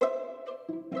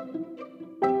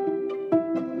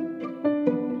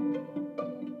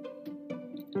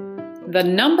The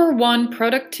number one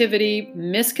productivity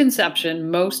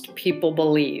misconception most people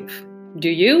believe. Do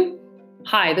you?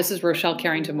 Hi, this is Rochelle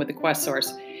Carrington with the Quest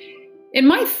Source. In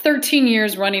my 13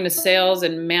 years running a sales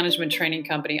and management training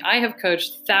company, I have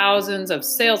coached thousands of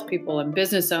salespeople and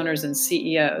business owners and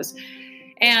CEOs.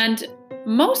 And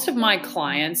most of my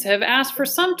clients have asked for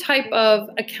some type of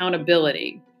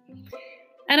accountability.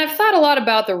 And I've thought a lot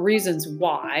about the reasons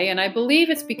why, and I believe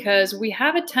it's because we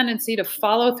have a tendency to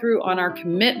follow through on our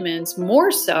commitments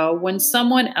more so when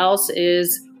someone else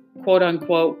is quote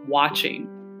unquote watching.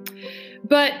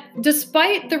 But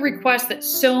despite the request that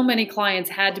so many clients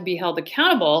had to be held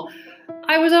accountable,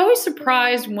 I was always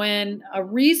surprised when a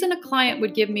reason a client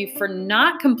would give me for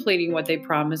not completing what they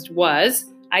promised was,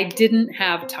 I didn't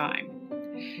have time.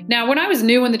 Now, when I was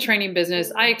new in the training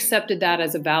business, I accepted that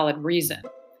as a valid reason.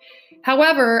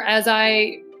 However, as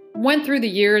I went through the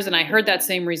years and I heard that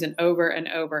same reason over and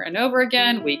over and over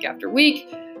again, week after week,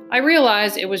 I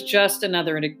realized it was just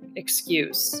another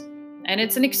excuse. And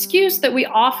it's an excuse that we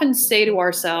often say to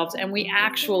ourselves and we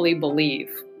actually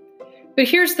believe. But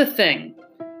here's the thing.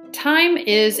 Time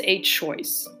is a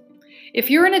choice. If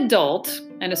you're an adult,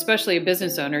 and especially a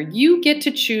business owner, you get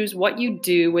to choose what you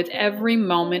do with every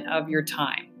moment of your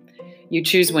time. You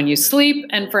choose when you sleep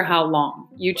and for how long.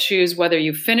 You choose whether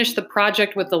you finish the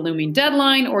project with the looming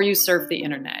deadline or you surf the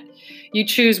internet. You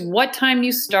choose what time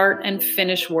you start and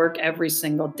finish work every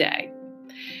single day.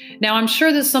 Now, I'm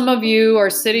sure that some of you are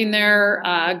sitting there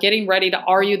getting ready to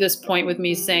argue this point with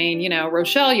me saying,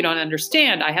 Rochelle, you don't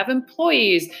understand. I have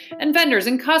employees and vendors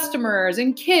and customers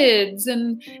and kids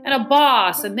and a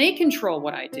boss, and they control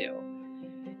what I do.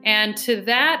 And to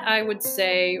that, I would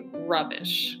say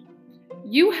rubbish.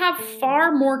 You have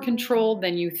far more control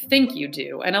than you think you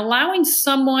do, and allowing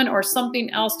someone or something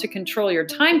else to control your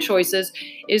time choices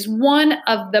is one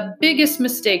of the biggest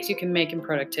mistakes you can make in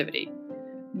productivity.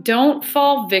 Don't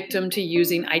fall victim to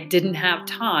using I didn't have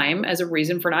time as a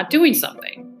reason for not doing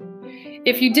something.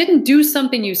 If you didn't do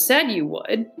something you said you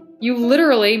would, you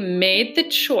literally made the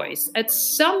choice at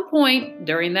some point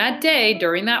during that day,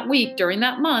 during that week, during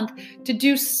that month to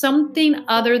do something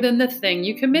other than the thing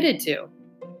you committed to.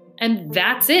 And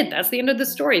that's it. That's the end of the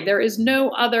story. There is no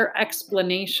other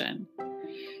explanation.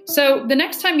 So the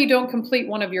next time you don't complete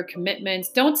one of your commitments,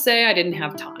 don't say, I didn't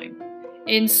have time.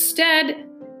 Instead,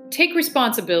 take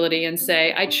responsibility and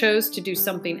say, I chose to do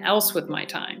something else with my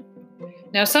time.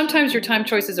 Now, sometimes your time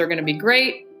choices are going to be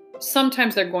great.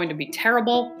 Sometimes they're going to be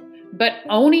terrible. But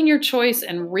owning your choice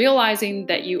and realizing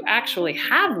that you actually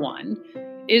have one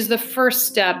is the first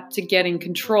step to getting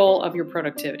control of your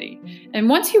productivity. And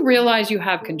once you realize you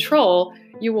have control,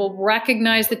 you will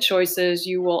recognize the choices.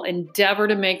 You will endeavor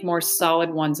to make more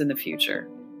solid ones in the future.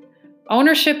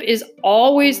 Ownership is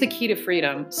always the key to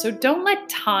freedom, so don't let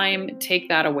time take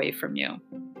that away from you.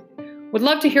 Would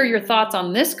love to hear your thoughts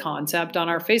on this concept on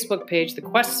our Facebook page, The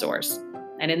Quest Source.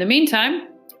 And in the meantime,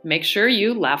 make sure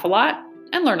you laugh a lot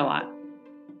and learn a lot.